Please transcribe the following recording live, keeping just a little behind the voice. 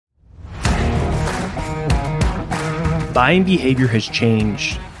Buying behavior has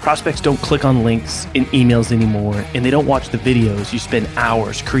changed. Prospects don't click on links in emails anymore, and they don't watch the videos you spend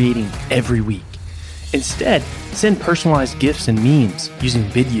hours creating every week. Instead, send personalized gifts and memes using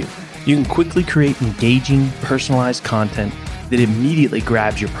Vidyou. You can quickly create engaging, personalized content that immediately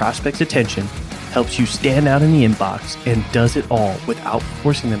grabs your prospect's attention, helps you stand out in the inbox, and does it all without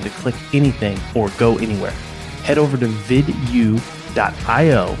forcing them to click anything or go anywhere. Head over to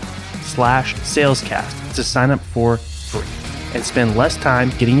vidyou.io/salescast to sign up for free and spend less time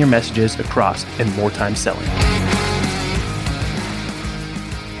getting your messages across and more time selling.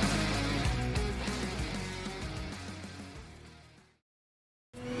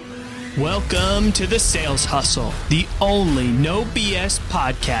 Welcome to the Sales Hustle, the only no BS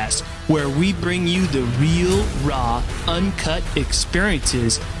podcast where we bring you the real, raw, uncut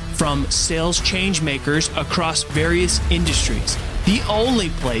experiences from sales change makers across various industries. The only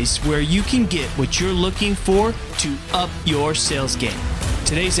place where you can get what you're looking for to up your sales game.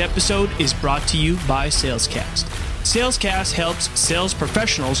 Today's episode is brought to you by Salescast. Salescast helps sales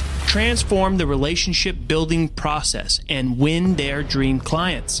professionals transform the relationship building process and win their dream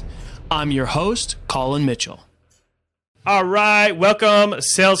clients. I'm your host, Colin Mitchell. All right, welcome,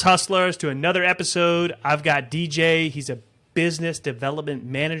 Sales Hustlers, to another episode. I've got DJ. He's a business development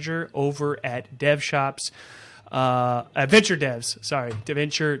manager over at Venture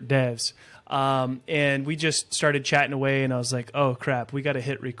Devs. And we just started chatting away, and I was like, oh, crap, we got to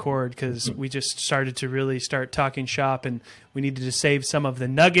hit record because we just started to really start talking shop, and we needed to save some of the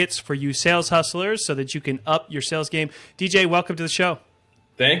nuggets for you sales hustlers so that you can up your sales game. DJ, welcome to the show.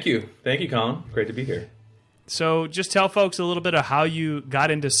 Thank you. Thank you, Colin. Great to be here. So just tell folks a little bit of how you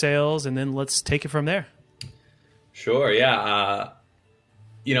got into sales, and then let's take it from there. Sure, yeah.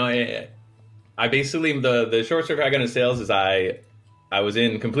 I basically, the short story I got into sales is I was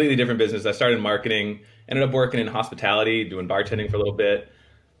in completely different business. I started in marketing, ended up working in hospitality, doing bartending for a little bit,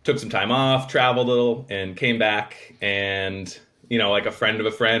 took some time off, traveled a little, and came back. And, like a friend of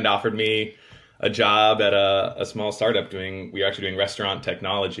a friend offered me a job at a small startup we were actually doing restaurant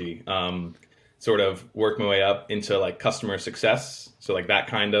technology, sort of worked my way up into like customer success. So like that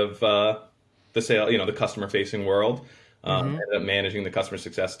kind of the sale, the customer facing world. Ended up managing the customer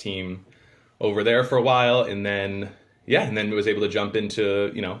success team over there for a while. And then was able to jump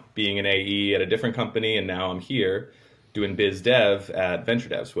into, being an AE at a different company. And now I'm here doing biz dev at Venture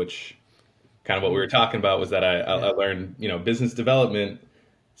Devs, which kind of what we were talking about was that I learned, business development,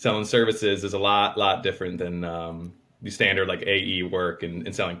 selling services is a lot different than the standard like AE work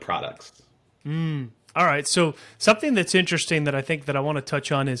and selling products. All right. So something that's interesting that I think that I want to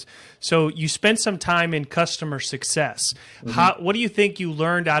touch on is, so you spent some time in customer success. What do you think you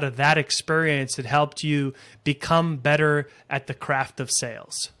learned out of that experience that helped you become better at the craft of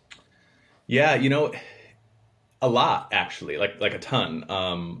sales? Yeah, a lot actually, like a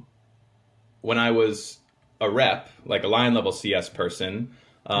ton. When I was a rep, like a line level CS person,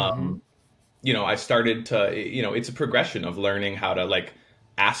 I started to, it's a progression of learning how to like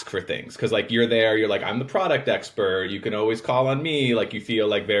ask for things. Cause like you're like, I'm the product expert. You can always call on me. Like you feel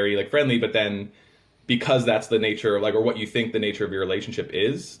like very like friendly, but then because that's the nature of like, or what you think the nature of your relationship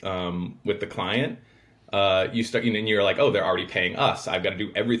is, with the client, you start, and you're like, oh, they're already paying us. I've got to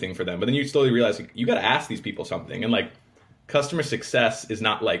do everything for them. But then you slowly realize like, you got to ask these people something. And like customer success is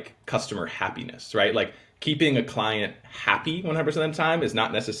not like customer happiness, right? Like keeping a client happy 100% of the time is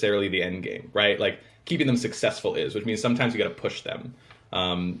not necessarily the end game, right? Like keeping them successful is, which means sometimes you got to push them.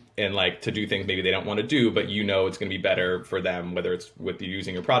 And like to do things maybe they don't want to do, but it's going to be better for them, whether it's with you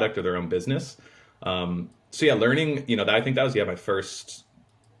using your product or their own business. So yeah, learning, I think that was my first,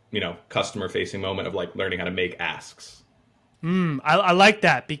 customer facing moment of like learning how to make asks. I like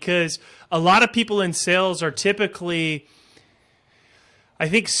that because a lot of people in sales are typically, I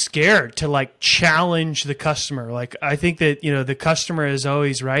think, scared to like challenge the customer. Like I think that, the customer is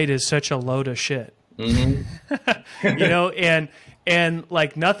always right is such a load of shit, and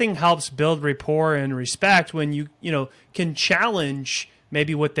like nothing helps build rapport and respect when you can challenge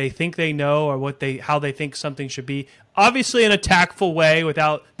maybe what they think they know or how they think something should be. Obviously in a tactful way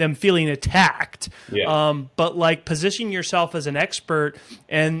without them feeling attacked. Yeah. But like position yourself as an expert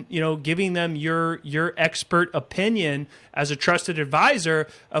and, giving them your expert opinion as a trusted advisor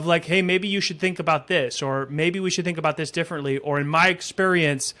of like, hey, maybe you should think about this, or maybe we should think about this differently. Or in my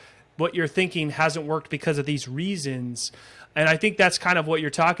experience, what you're thinking hasn't worked because of these reasons. And I think that's kind of what you're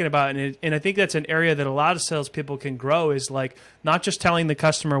talking about. And I think that's an area that a lot of salespeople can grow is like not just telling the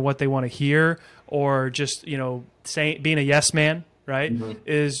customer what they want to hear or just, being a yes man, right?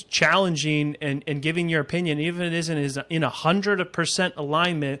 Is challenging and giving your opinion, even if it isn't in 100%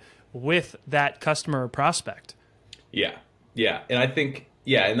 alignment with that customer or prospect. Yeah. Yeah. And I think,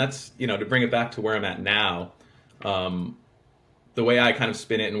 yeah, and that's, to bring it back to where I'm at now, um, the way I kind of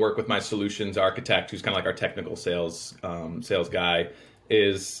spin it and work with my solutions architect, who's kind of like our technical sales guy,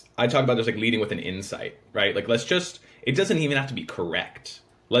 is I talk about just like leading with an insight, right? Like it doesn't even have to be correct.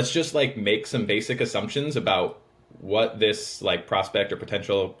 Let's just like make some basic assumptions about what this like prospect or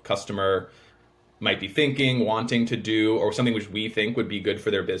potential customer might be thinking, wanting to do, or something which we think would be good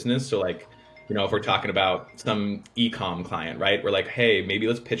for their business. So like, if we're talking about some e-com client, right? We're like, hey, maybe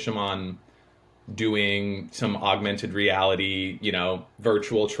let's pitch them on doing some augmented reality,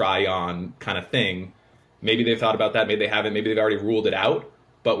 virtual try on kind of thing. Maybe they've thought about that, maybe they haven't, maybe they've already ruled it out,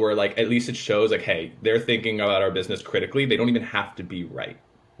 but we're like, at least it shows like, hey, they're thinking about our business critically. They don't even have to be right,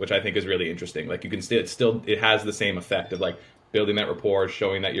 which I think is really interesting. Like you can still it has the same effect of like building that rapport,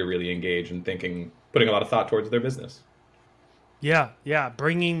 showing that you're really engaged and thinking, putting a lot of thought towards their business. Yeah, yeah,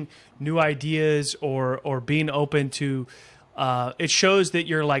 bringing new ideas or being open to it shows that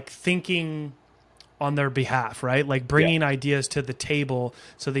you're like thinking on their behalf, right? Like Yeah. bringing ideas to the table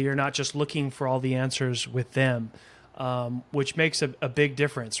so that you're not just looking for all the answers with them, which makes a big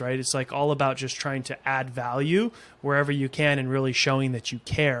difference, right? It's like all about just trying to add value wherever you can and really showing that you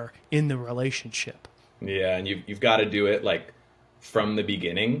care in the relationship. Yeah, and you've got to do it like from the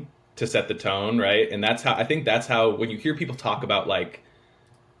beginning to set the tone, right? And that's how when you hear people talk about like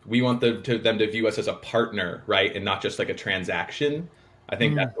we want them to view us as a partner, right, and not just like a transaction. I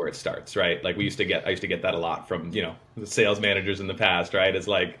think that's where it starts, right? Like I used to get that a lot from the sales managers in the past, right? It's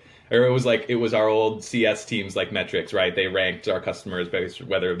like, or it was our old CS teams like metrics, right? They ranked our customers based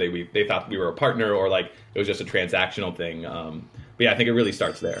whether they thought we were a partner or like it was just a transactional thing. But yeah, I think it really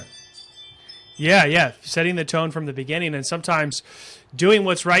starts there. Yeah, yeah. Setting the tone from the beginning. And sometimes doing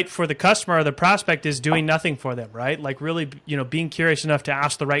what's right for the customer or the prospect is doing nothing for them, right? Like really, being curious enough to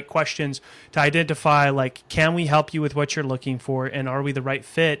ask the right questions to identify, like, can we help you with what you're looking for? And are we the right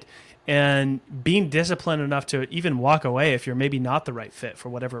fit? And being disciplined enough to even walk away if you're maybe not the right fit for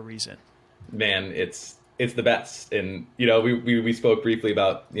whatever reason. Man, it's the best. And we spoke briefly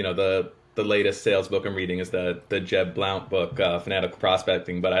about the latest sales book I'm reading is the Jeb Blount book, Fanatical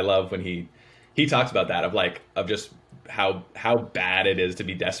Prospecting. But I love when he talks about that of just how bad it is to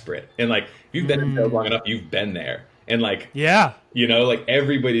be desperate. And like if you've been in sales long enough, you've been there. And like Yeah. like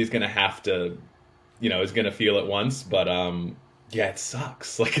everybody's gonna have to is gonna feel it once. But yeah, it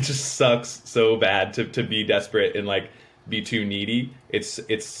sucks. Like it just sucks so bad to be desperate and like be too needy.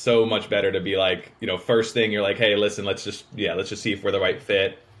 It's so much better to be like, first thing you're like, hey, listen, let's just see if we're the right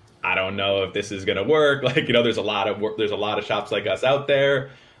fit. I don't know if this is gonna work. Like, there's a lot of there's a lot of shops like us out there.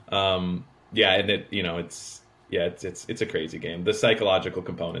 Yeah, and it's a crazy game. The psychological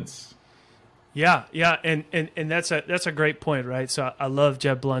components. Yeah, yeah, and that's a great point, right? So I love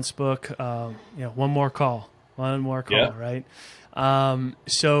Jeb Blunt's book. One more call, Yeah. right?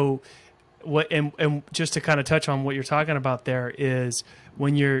 So what and just to kind of touch on what you're talking about there is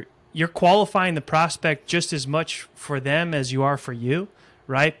when you're qualifying the prospect just as much for them as you are for you,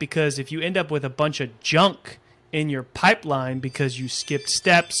 right? Because if you end up with a bunch of junk in your pipeline because you skipped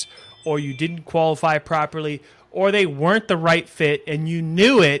steps or you didn't qualify properly or they weren't the right fit and you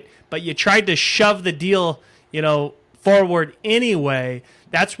knew it, but you tried to shove the deal, forward anyway,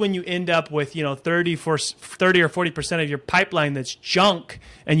 that's when you end up with, 30 or 40% of your pipeline that's junk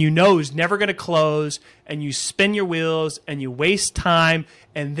and is never going to close, and you spin your wheels and you waste time,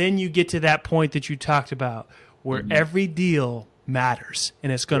 and then you get to that point that you talked about where every deal matters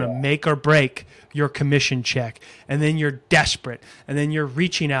and it's going to make or break your commission check, and then you're desperate, and then you're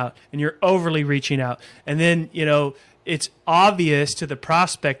reaching out and you're overly reaching out, and then it's obvious to the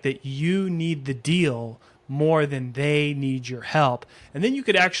prospect that you need the deal more than they need your help, and then you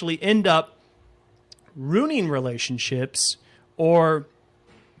could actually end up ruining relationships or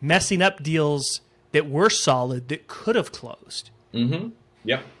messing up deals that were solid that could have closed.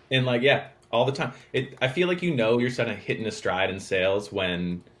 Yep. And like, yeah, all the time. I feel like you're starting to hit in a stride in sales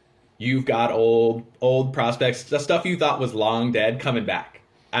when you've got old prospects, the stuff you thought was long dead coming back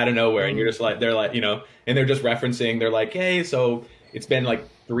out of nowhere, and you're just like, they're like, and they're just referencing, they're like, hey, so it's been like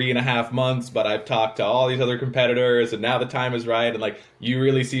 3.5 months, but I've talked to all these other competitors, and now the time is right, and like you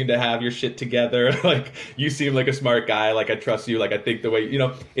really seem to have your shit together. Like you seem like a smart guy. Like I trust you. Like I think the way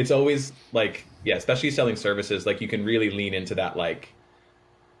it's always like, yeah, especially selling services, like you can really lean into that like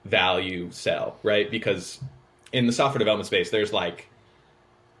value sell, right? Because in the software development space, there's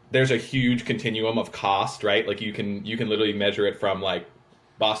a huge continuum of cost, right? Like you can literally measure it from like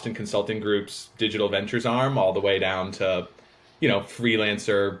Boston Consulting Group's digital ventures arm all the way down to,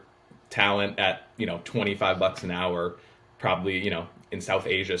 freelancer talent at, $25 an hour, probably, in South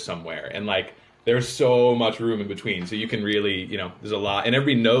Asia somewhere. And like there's so much room in between. So you can really, there's a lot, and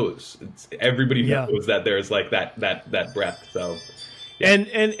everybody knows. Everybody Yeah. knows that there's like that breadth. So yeah.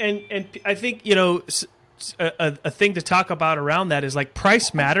 And I think, a thing to talk about around that is like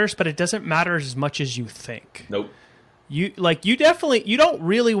price matters, but it doesn't matter as much as you think. Nope. You don't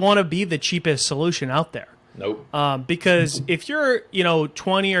really want to be the cheapest solution out there. Nope. Because if you're,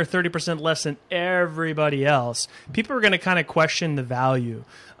 20 or 30% less than everybody else, people are going to kind of question the value.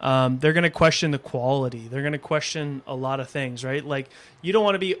 They're going to question the quality. They're going to question a lot of things, right? Like, you don't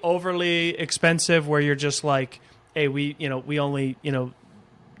want to be overly expensive where you're just like, hey, we only,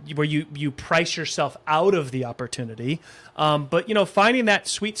 where you price yourself out of the opportunity. But, finding that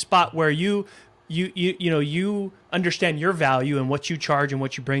sweet spot where you understand your value and what you charge and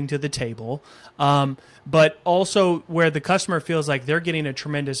what you bring to the table, but also where the customer feels like they're getting a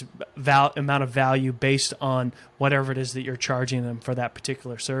tremendous amount of value based on whatever it is that you're charging them for that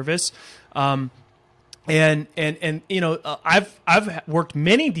particular service. I've worked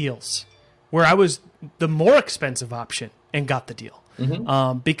many deals where I was the more expensive option and got the deal.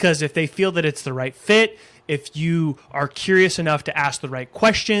 Mm-hmm. Because if they feel that it's the right fit, if you are curious enough to ask the right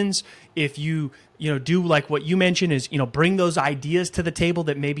questions, if you do like what you mentioned is, bring those ideas to the table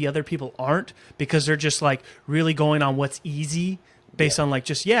that maybe other people aren't, because they're just like really going on what's easy based on like,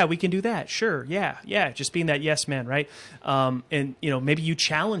 just, yeah, we can do that. Sure. Yeah. Just being that yes man. Right. And maybe you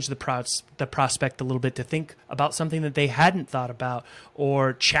challenge the prospect a little bit to think about something that they hadn't thought about,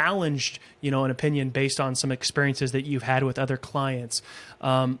 or challenged, an opinion based on some experiences that you've had with other clients.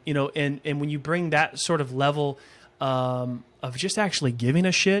 And when you bring that sort of level, of just actually giving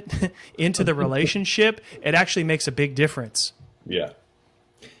a shit into the relationship, it actually makes a big difference. Yeah.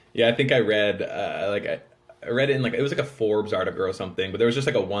 Yeah. I think I read, I read it in it was like a Forbes article or something, but there was just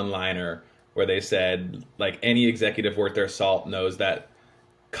like a one-liner where they said like any executive worth their salt knows that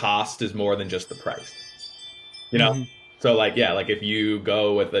cost is more than just the price, Mm-hmm. So like, yeah, like if you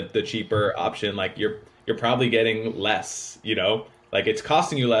go with the cheaper option, like you're probably getting less, like it's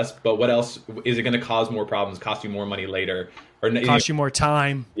costing you less, but what else is it going to cause more problems, cost you more money later, or cost you more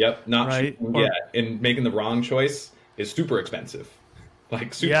time? Yep. Not right. And making the wrong choice is super expensive.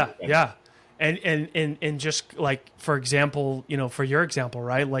 Like super expensive. Yeah. And just like, for example, for your example,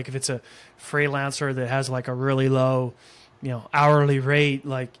 right? Like if it's a freelancer that has like a really low, hourly rate,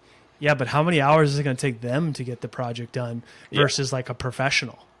 like, yeah, but how many hours is it going to take them to get the project done versus like a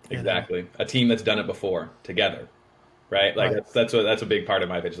professional? Exactly. A team that's done it before together, right? Like right. That's a big part of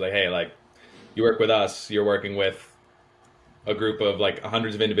my pitch. Like, hey, like you work with us, you're working with a group of like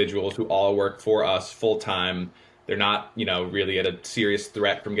hundreds of individuals who all work for us full time. They're not, really at a serious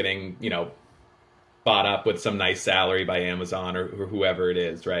threat from getting, bought up with some nice salary by Amazon or whoever it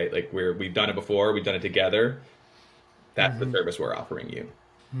is, right? Like we've done it before, we've done it together. That's the service we're offering you.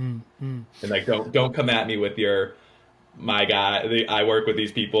 And like, don't come at me with my guy. I work with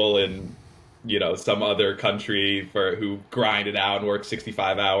these people in, some other country who grind it out and work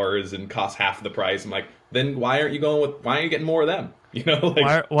 65 hours and cost half the price. I'm like, then why aren't you getting more of them?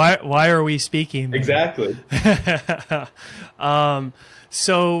 Like, why are we speaking? Exactly.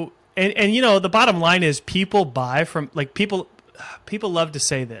 So, and the bottom line is people buy from like people love to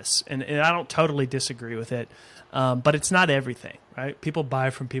say this, and I don't totally disagree with it. But it's not everything, right? People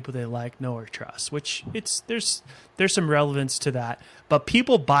buy from people they like, know, or trust, which there's some relevance to that. But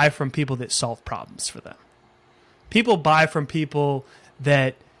people buy from people that solve problems for them. People buy from people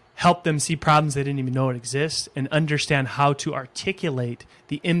that help them see problems they didn't even know it exists and understand how to articulate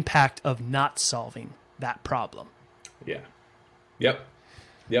the impact of not solving that problem. Yeah. Yep.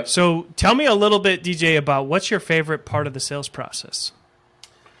 So tell me a little bit, DJ, about what's your favorite part of the sales process?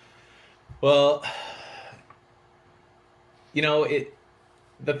 Well, the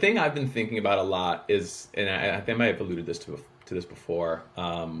thing I've been thinking about a lot is, and I think I might have alluded to this before.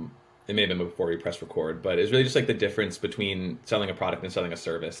 It may have been before we press record, but it's really just like the difference between selling a product and selling a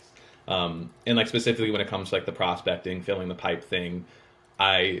service. And like specifically when it comes to like the prospecting, filling the pipe thing,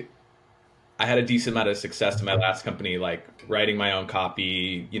 I had a decent amount of success in my last company, like writing my own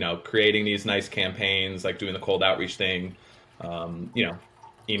copy, creating these nice campaigns, like doing the cold outreach thing, emails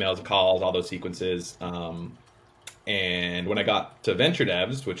and calls, all those sequences. And when I got to Venture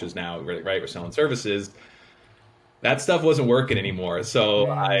Devs, which is now, right, we're selling services, that stuff wasn't working anymore. So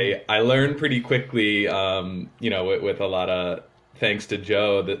I learned pretty quickly, with a lot of thanks to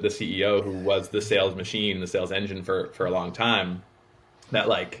Joe, the CEO, who was the sales machine, the sales engine for a long time, that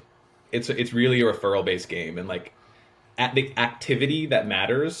like it's really a referral based game. And like the activity that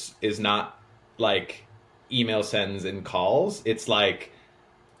matters is not like email sends and calls. It's like,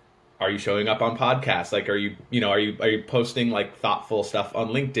 are you showing up on podcasts? Like, are you posting like thoughtful stuff on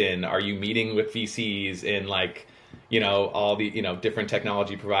LinkedIn? Are you meeting with VCs in like, all the, different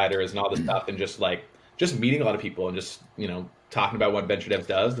technology providers and all this stuff, and just meeting a lot of people and just, talking about what Venture Devs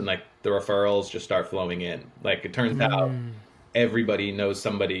does, and like the referrals just start flowing in. Like, it turns out everybody knows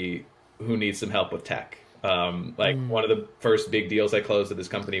somebody who needs some help with tech. One of the first big deals I closed at this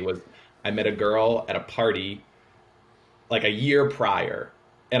company was I met a girl at a party like a year prior,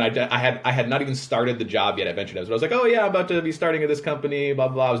 and I had not even started the job yet at Venture Devs, but I was like, oh yeah, I'm about to be starting at this company, blah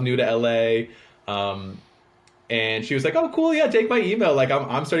blah blah. I was new to LA, and she was like, oh cool, yeah, take my email. Like,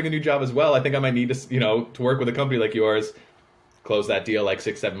 I'm starting a new job as well. I think I might need to to work with a company like yours. Closed that deal like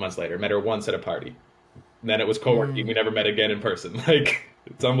 6-7 months later. Met her once at a party, and then it was co-working. We never met again in person. Like,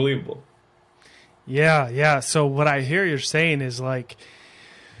 it's unbelievable. Yeah. So what I hear you're saying is like,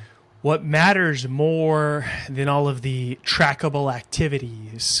 what matters more than all of the trackable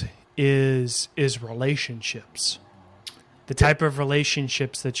activities is relationships. The type of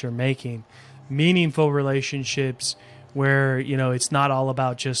relationships that you're making, meaningful relationships where, it's not all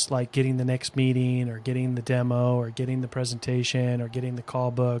about just like getting the next meeting or getting the demo or getting the presentation or getting the call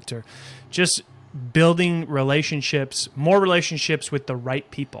booked, or just building relationships, more relationships with the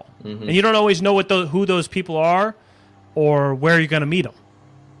right people. And you don't always know who those people are or where you're going to meet them.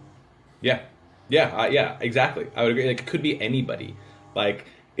 Yeah, exactly. I would agree. Like, it could be anybody. Like,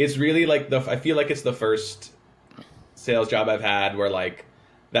 it's really like I feel like it's the first sales job I've had where like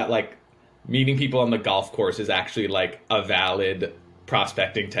that, like meeting people on the golf course is actually like a valid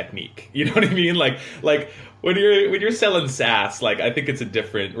prospecting technique. You know what I mean? Like when you're selling SaaS, like, I think it's a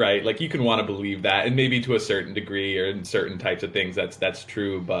different, right? Like, you can want to believe that, and maybe to a certain degree or in certain types of things that's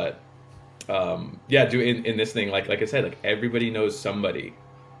true. But in this thing, like I said, like, everybody knows somebody.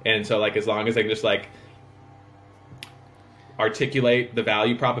 And so, like, as long as I can just like articulate the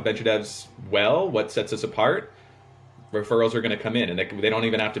value prop of Venture Devs well, what sets us apart, referrals are going to come in, and they don't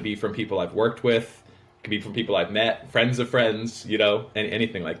even have to be from people I've worked with. It can be from people I've met, friends of friends, and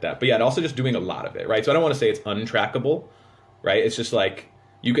anything like that. But yeah, and also just doing a lot of it, right? So I don't want to say it's untrackable, right? It's just like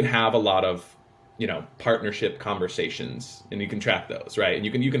you can have a lot of, partnership conversations, and you can track those, right? And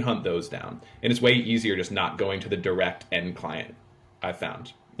you can hunt those down, and it's way easier just not going to the direct end client. I've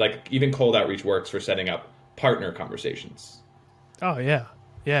found, like, even cold outreach works for setting up partner conversations. Oh yeah.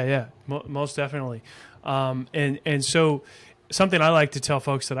 Most definitely. And so something I like to tell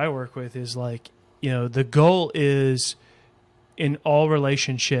folks that I work with is like, the goal is in all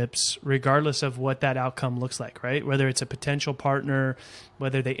relationships, regardless of what that outcome looks like, right? Whether it's a potential partner,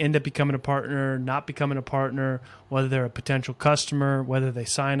 whether they end up becoming a partner, not becoming a partner, whether they're a potential customer, whether they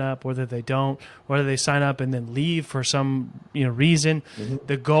sign up, whether they don't, whether they sign up and then leave for some reason.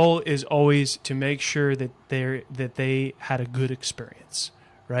 The goal is always to make sure that they had a good experience,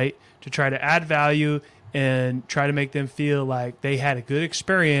 right? To try to add value and try to make them feel like they had a good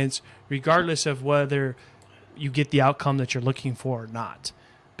experience, regardless of whether you get the outcome that you're looking for or not.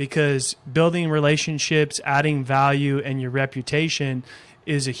 Because building relationships, adding value, and your reputation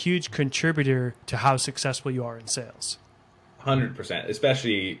is a huge contributor to how successful you are in sales. 100%,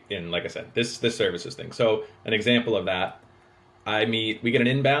 especially in, like I said, this services thing. So an example of that, we get an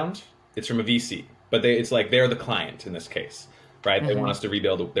inbound, it's from a VC, but it's like they're the client in this case, right? They want us to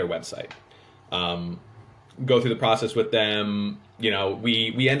rebuild their website. Go through the process with them.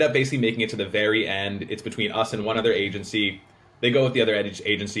 We end up basically making it to the very end. It's between us and one other agency. They go with the other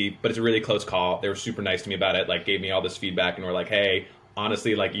agency, but it's a really close call. They were super nice to me about it, like gave me all this feedback, and were like, hey,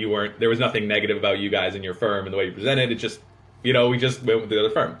 honestly, like, there was nothing negative about you guys and your firm and the way you presented. It just, we just went with the other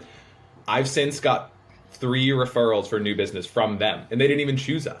firm. I've since got 3 referrals for new business from them, and they didn't even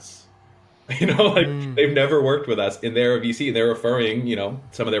choose us. They've never worked with us, and they're a VC. They're referring,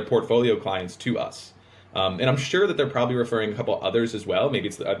 some of their portfolio clients to us. And I'm sure that they're probably referring a couple others as well. Maybe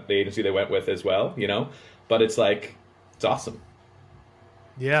it's the agency they went with as well, but it's like, it's awesome.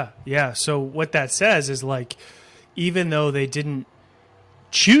 Yeah. So what that says is like, even though they didn't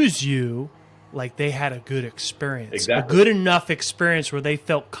choose you, like, they had a good experience, exactly. A good enough experience where they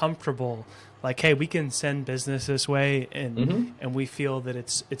felt comfortable. Like, hey, we can send business this way, and we feel that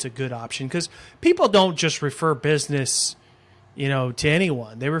it's a good option, because people don't just refer business, to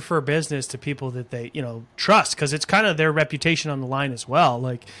anyone. They refer business to people that they, trust, because it's kind of their reputation on the line as well.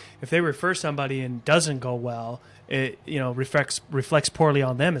 Like, if they refer somebody and doesn't go well, it, reflects poorly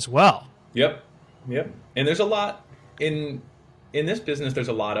on them as well. Yep. And there's a lot in this business. There's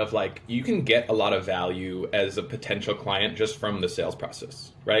a lot of, like, you can get a lot of value as a potential client just from the sales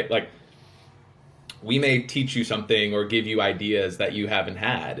process, right? Like, we may teach you something or give you ideas that you haven't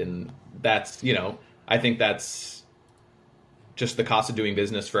had, and that's, I think that's just the cost of doing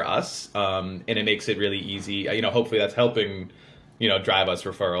business for us. And it makes it really easy. Hopefully that's helping, drive us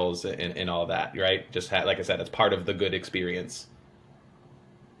referrals and all that, right? Just like I said, it's part of the good experience.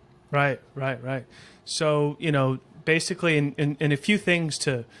 Right. So, basically in a few things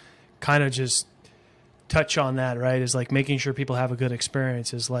to kind of just touch on that, right, is like making sure people have a good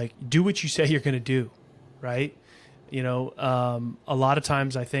experience is like, do what you say you're going to do, right? A lot of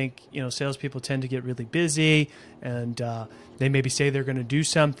times I think, salespeople tend to get really busy and they maybe say they're going to do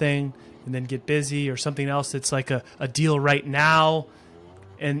something and then get busy, or something else that's like a deal right now,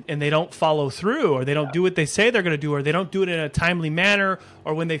 and they don't follow through, or they don't do what they say they're going to do, or they don't do it in a timely manner,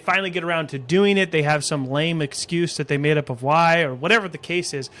 or when they finally get around to doing it, they have some lame excuse that they made up of why, or whatever the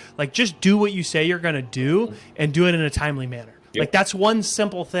case is. Like, just do what you say you're going to do and do it in a timely manner. Yep. Like, that's one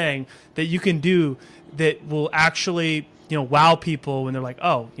simple thing that you can do that will actually, wow people when they're like,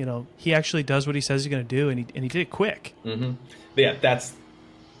 oh, he actually does what he says he's going to do, and he did it quick. Mm-hmm. Yeah,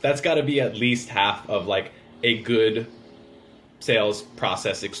 that's got to be at least half of like a good sales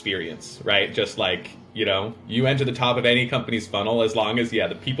process experience, right? Just like, you enter the top of any company's funnel as long as,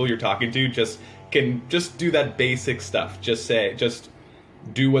 the people you're talking to just can just do that basic stuff. Just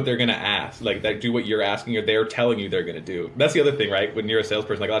do what they're going to ask, like that, do what you're asking or they're telling you they're going to do. That's the other thing, right? When you're a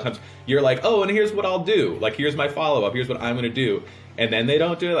salesperson, like a lot of times you're like, oh, and here's what I'll do. Like, here's my follow-up. Here's what I'm going to do. And then they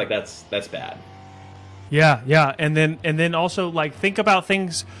don't do it. Like, that's bad. Yeah. And then also, like, think about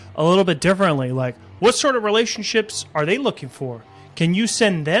things a little bit differently. Like, what sort of relationships are they looking for? Can you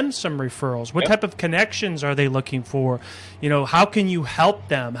send them some referrals? What type of connections are they looking for? How can you help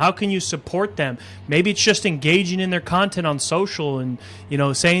them? How can you support them? Maybe it's just engaging in their content on social and,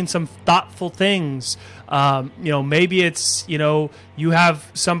 saying some thoughtful things. Maybe it's, you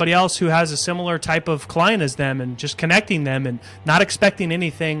have somebody else who has a similar type of client as them and just connecting them and not expecting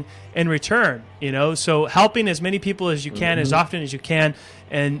anything in return, So helping as many people as you can, as often as you can,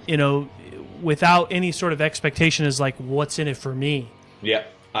 and, without any sort of expectation is like, what's in it for me? Yeah,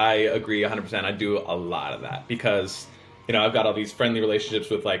 I agree 100%. I do a lot of that because, I've got all these friendly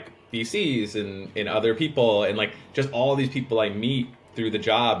relationships with like VCs and other people and like just all these people I meet through the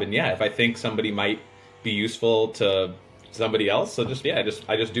job. And if I think somebody might be useful to somebody else, so I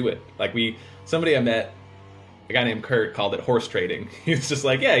just do it. Like somebody I met, a guy named Kurt, called it horse trading. He's just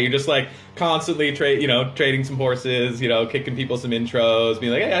like, you're just like constantly trading some horses, kicking people some intros,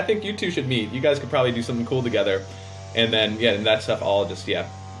 being like, hey, I think you two should meet. You guys could probably do something cool together. And then, and that stuff all just,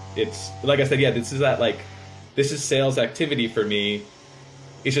 it's like I said, this is sales activity for me.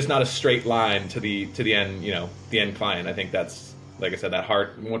 It's just not a straight line to the end, the end client. I think that's, like I said, that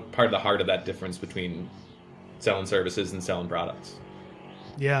part of the heart of that difference between selling services and selling products.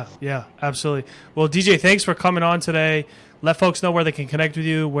 Yeah, absolutely. Well, DJ, thanks for coming on today. Let folks know where they can connect with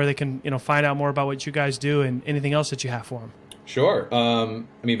you, where they can, find out more about what you guys do and anything else that you have for them. Sure.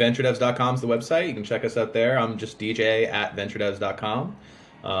 VentureDevs.com is the website. You can check us out there. I'm just DJ at VentureDevs.com.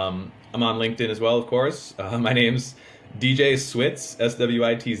 I'm on LinkedIn as well, of course. My name's DJ Switz.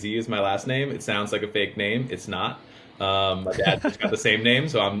 SWITZ is my last name. It sounds like a fake name. It's not. My dad just got the same name,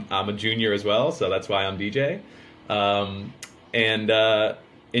 so I'm a junior as well, so that's why I'm DJ.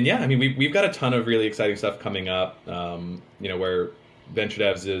 And yeah, we've got a ton of really exciting stuff coming up, where Venture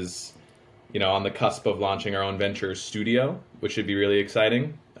Devs is, on the cusp of launching our own venture studio, which should be really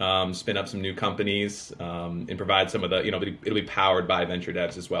exciting. Spin up some new companies, and provide some of the, it'll be powered by Venture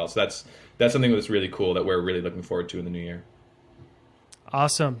Devs as well. So that's something that's really cool that we're really looking forward to in the new year.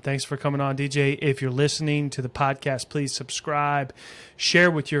 Awesome. Thanks for coming on, DJ. If you're listening to the podcast, please subscribe,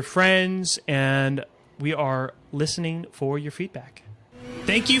 share with your friends, and we are listening for your feedback.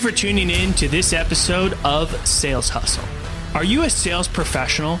 Thank you for tuning in to this episode of Sales Hustle. Are you a sales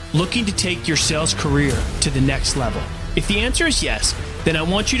professional looking to take your sales career to the next level? If the answer is yes, then I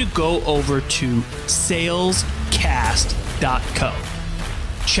want you to go over to salescast.co.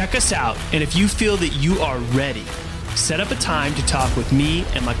 Check us out, and if you feel that you are ready, set up a time to talk with me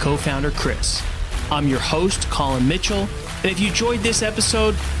and my co-founder, Chris. I'm your host, Colin Mitchell, and if you enjoyed this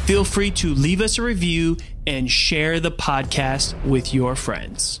episode, feel free to leave us a review and share the podcast with your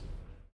friends.